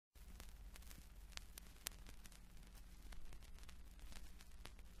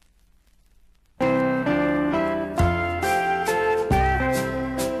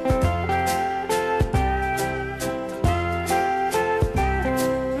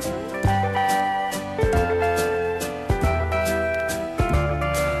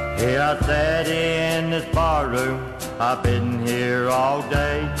I sat in this barroom, I've been here all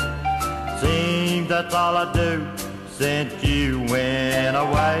day. Seems that's all I do since you went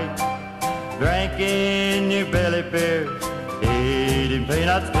away. Drinking your belly beer, eating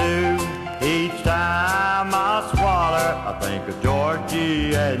peanuts too. Each time I swallow, I think of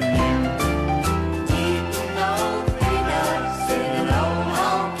Georgie and you. Eating old peanuts in an old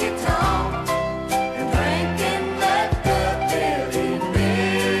honky tonk and drinking that good Billy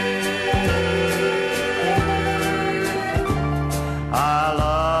beer. I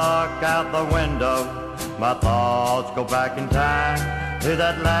look out the window, my thoughts go back in time to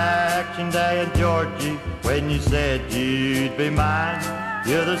that election day in Georgie when you said you'd be mine.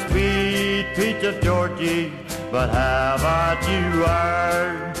 You're the sweet peach of Georgie, but haven't you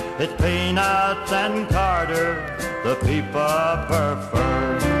heard? It's peanuts and Carter the people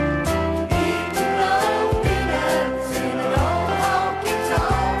prefer. Eating old peanuts in an old honky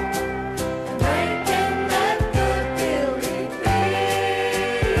tonk and drinking that good Billy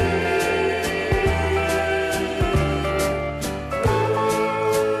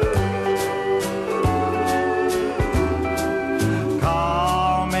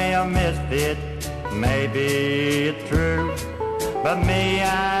Misfit, maybe it's true, but me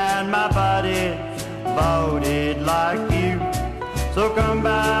and my buddies voted like you. So come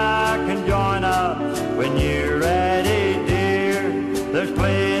back and join us when you're ready, dear. There's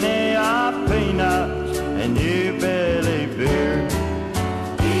plenty of peanuts and new Billy beer.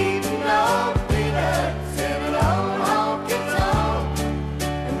 Eating old peanuts in an old honky tonk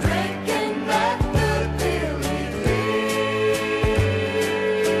and drinking that good Billy beer.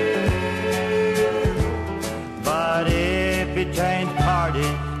 But if you change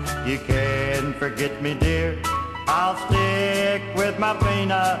parties, you can forget me, dear. I'll stick with my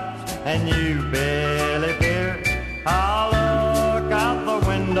peanuts and you Billy beer. I'll look out the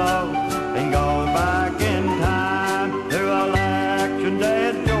window